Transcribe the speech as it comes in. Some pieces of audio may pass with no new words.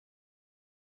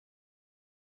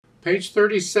Page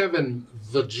 37,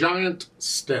 the giant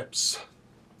steps.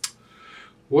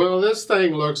 Well, this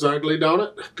thing looks ugly, don't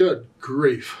it? Good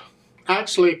grief.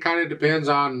 Actually, it kind of depends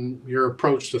on your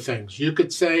approach to things. You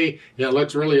could say, yeah, it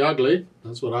looks really ugly.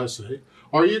 That's what I say.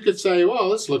 Or you could say,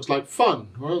 well, this looks like fun.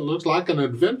 Or it looks like an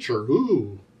adventure.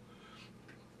 Ooh.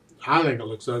 I think it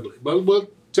looks ugly, but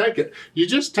we'll take it. You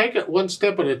just take it one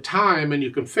step at a time and you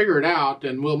can figure it out,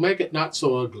 and we'll make it not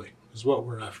so ugly is what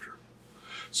we're after.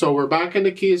 So we're back in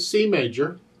the key of C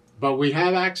major, but we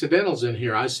have accidentals in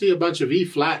here. I see a bunch of E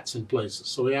flats in places,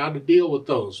 so we have to deal with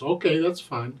those. Okay, that's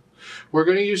fine. We're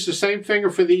going to use the same finger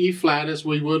for the E flat as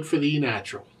we would for the E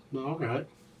natural. All right.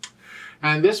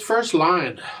 And this first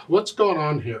line, what's going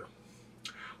on here?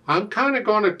 I'm kind of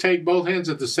going to take both hands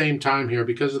at the same time here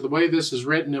because of the way this is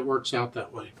written, it works out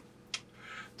that way.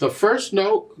 The first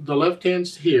note, the left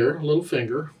hand's here, little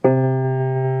finger,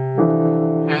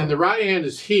 and the right hand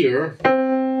is here.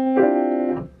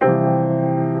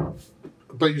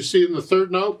 But you see in the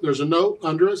third note, there's a note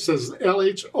under it that says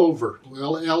LH over.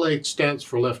 Well, LH stands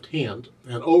for left hand,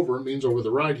 and over means over the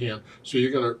right hand. So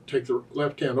you're going to take the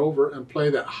left hand over and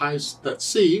play that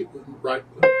C right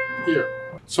here.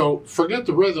 So forget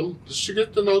the rhythm, just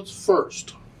get the notes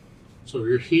first. So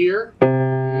you're here,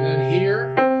 and then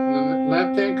here, and then the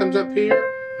left hand comes up here,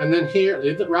 and then here.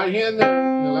 Leave the right hand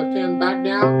there, and the left hand back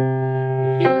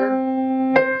down, here.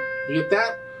 You get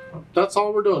that? That's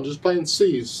all we're doing, just playing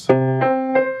C's.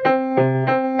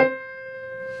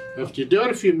 If you do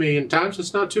it a few million times,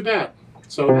 it's not too bad.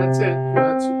 So that's it.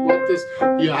 That's what this,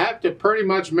 you have to pretty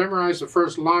much memorize the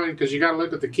first line because you got to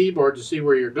look at the keyboard to see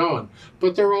where you're going.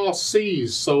 But they're all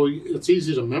C's, so it's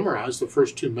easy to memorize the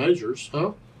first two measures,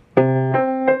 huh? You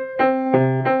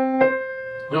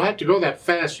don't have to go that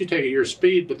fast, you take it your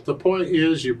speed, but the point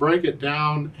is you break it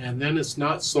down and then it's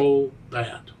not so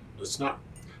bad. It's not,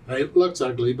 it looks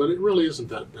ugly, but it really isn't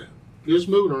that bad. You're just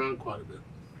moving around quite a bit.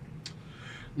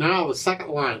 Now the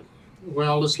second line.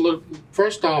 Well, let's look.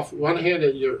 First off, one hand,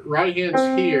 your right hand's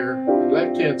here,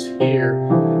 left hand's here,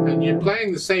 and you're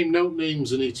playing the same note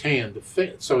names in each hand.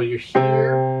 So you're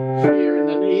here, here, and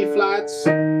then E flats,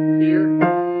 here.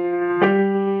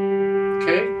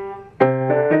 Okay?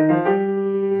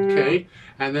 Okay.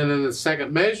 And then in the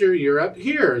second measure, you're up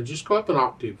here. Just go up an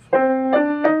octave.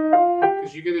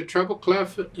 Because you get a treble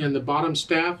clef in the bottom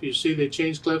staff. You see they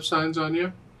change clef signs on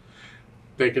you?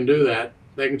 They can do that.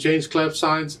 They can change clef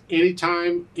signs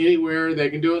anytime, anywhere. They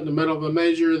can do it in the middle of a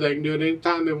measure. They can do it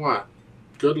anytime they want.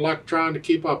 Good luck trying to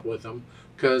keep up with them,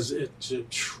 because it's...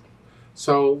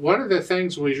 So one of the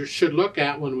things we should look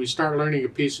at when we start learning a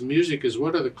piece of music is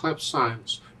what are the clef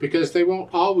signs, because they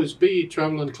won't always be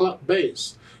treble and clef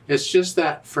bass. It's just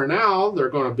that for now they're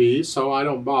going to be, so I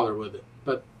don't bother with it.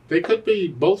 But they could be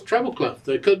both treble clef.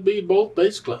 They could be both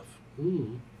bass clef.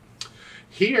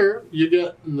 Here, you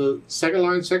get in the second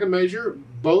line, second measure,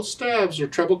 both staves are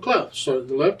treble clef. So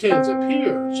the left hand's up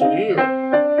here, so here.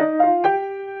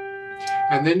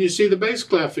 And then you see the bass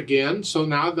clef again, so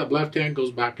now the left hand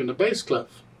goes back into bass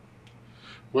clef.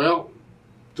 Well,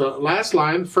 the last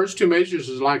line, the first two measures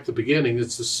is like the beginning,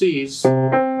 it's the C's.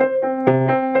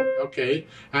 Okay,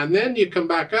 and then you come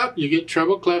back up, you get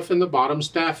treble clef in the bottom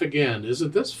staff again.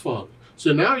 Isn't this fun?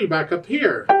 So now you're back up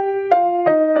here.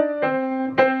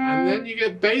 And then you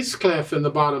get bass clef in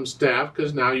the bottom staff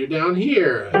because now you're down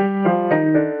here.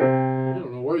 You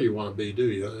don't know where you want to be, do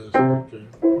you? Okay.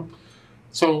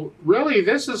 So really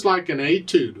this is like an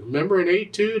etude. Remember, an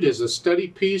etude is a study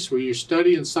piece where you're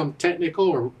studying some technical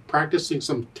or practicing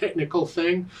some technical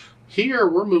thing. Here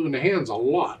we're moving the hands a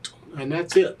lot, and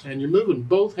that's it. And you're moving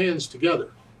both hands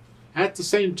together at the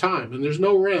same time, and there's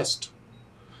no rest.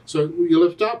 So you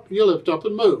lift up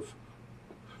and move.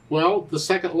 Well, the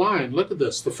second line, look at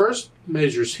this. The first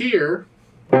measure's here.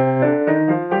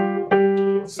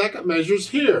 Second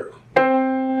measure's here.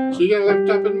 So you gotta lift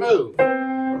up and move.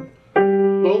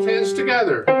 Both hands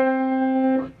together.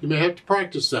 You may have to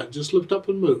practice that. Just lift up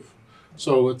and move.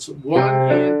 So it's 1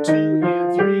 and 2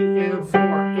 and 3 and 4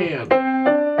 and.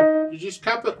 You just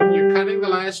cup it, you're cutting the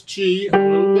last G a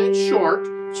little bit short,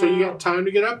 so you got time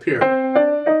to get up here.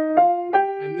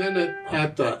 And then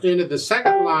at the end of the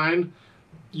second line,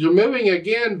 you're moving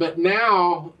again, but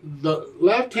now the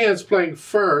left hand's playing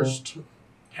first,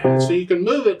 and so you can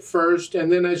move it first,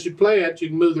 and then as you play it, you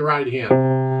can move the right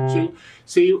hand. So,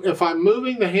 see, if I'm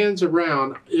moving the hands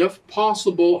around, if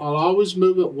possible, I'll always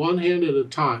move it one hand at a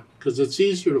time, because it's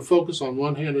easier to focus on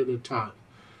one hand at a time.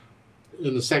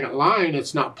 In the second line,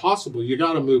 it's not possible. You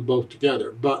got to move both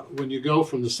together. But when you go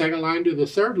from the second line to the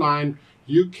third line,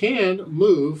 you can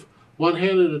move one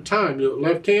hand at a time. Do it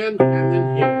left hand, and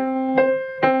then here.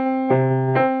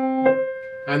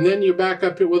 And then you back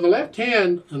up it with the left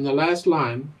hand in the last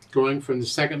line, going from the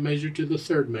second measure to the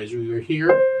third measure. You're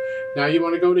here. Now you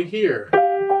want to go to here.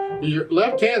 Your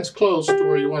left hand's close to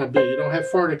where you want to be. You don't have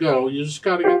far to go. You just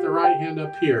got to get the right hand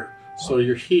up here. So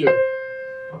you're here.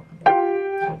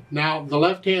 Now the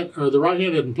left hand, or the right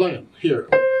hand isn't playing, here.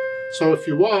 So if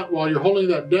you want, while you're holding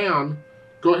that down,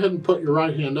 go ahead and put your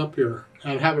right hand up here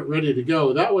and have it ready to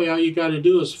go. That way all you got to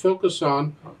do is focus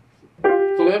on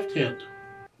the left hand.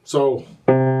 So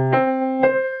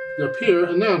up here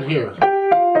and down here.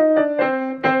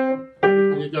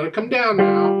 You got to come down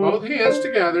now, both hands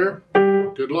together.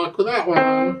 Good luck with that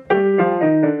one.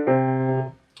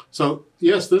 So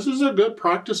yes, this is a good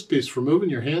practice piece for moving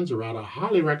your hands around. I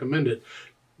highly recommend it.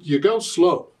 You go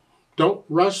slow. Don't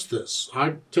rush this.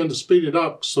 I tend to speed it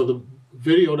up so the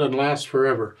video doesn't last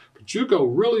forever. But you go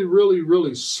really, really,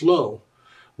 really slow.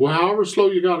 Well, however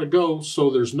slow you got to go, so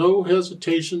there's no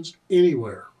hesitations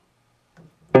anywhere.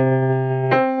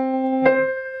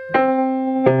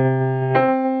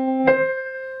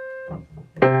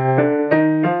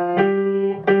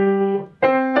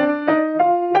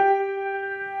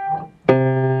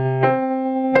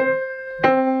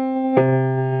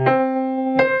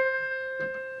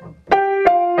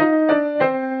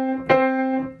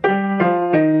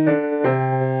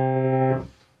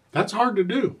 That's hard to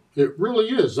do. It really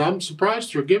is. I'm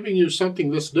surprised they're giving you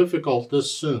something this difficult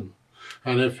this soon.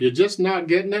 And if you're just not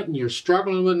getting it and you're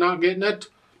struggling with not getting it,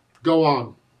 go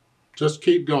on. Just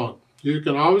keep going. You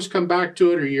can always come back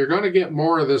to it, or you're going to get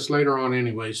more of this later on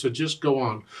anyway, so just go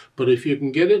on. But if you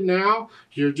can get it now,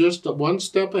 you're just one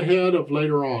step ahead of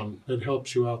later on. It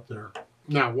helps you out there.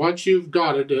 Now, once you've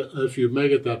got it, if you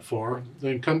make it that far,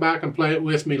 then come back and play it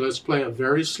with me. Let's play it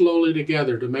very slowly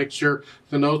together to make sure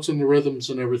the notes and the rhythms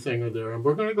and everything are there. And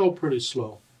we're going to go pretty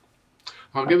slow.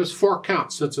 I'll give us 4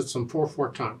 counts since it's in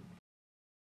 4/4 time.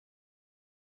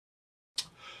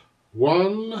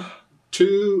 1,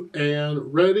 2,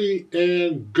 and ready,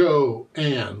 and go.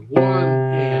 And 1,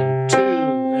 and 2,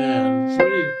 and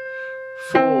 3,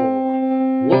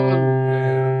 4. 1,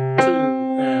 and 2,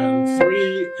 and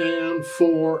 3, and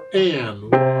 4, and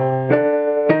 1.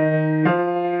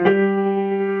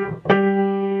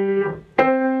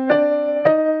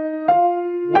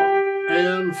 1,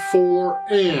 and 4,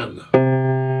 and.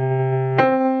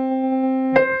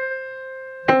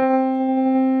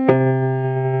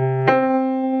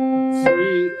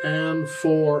 3, and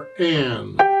 4,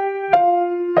 and.